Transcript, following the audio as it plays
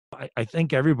I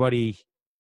think everybody,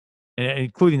 and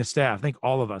including the staff, I think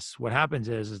all of us, what happens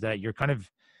is that you're kind of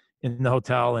in the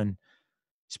hotel and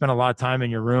spend a lot of time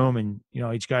in your room, and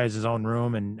each guy has his own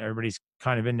room, and everybody's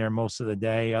kind of in there most of the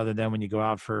day, other than when you go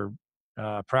out for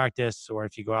practice, or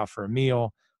if you go out for a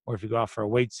meal, or if you go out for a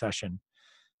weight session.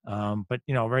 But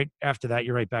right after that,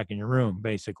 you're right back in your room,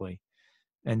 basically.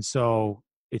 And so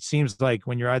it seems like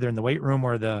when you're either in the weight room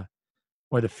or the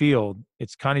field,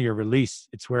 it's kind of your release.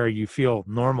 It's where you feel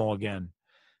normal again.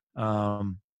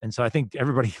 And so I think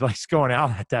everybody likes going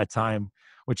out at that time,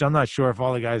 which I'm not sure if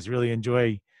all the guys really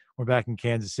enjoy. We're back in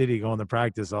Kansas City going to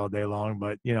practice all day long,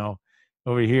 but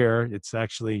over here, it's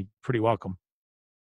actually pretty welcome.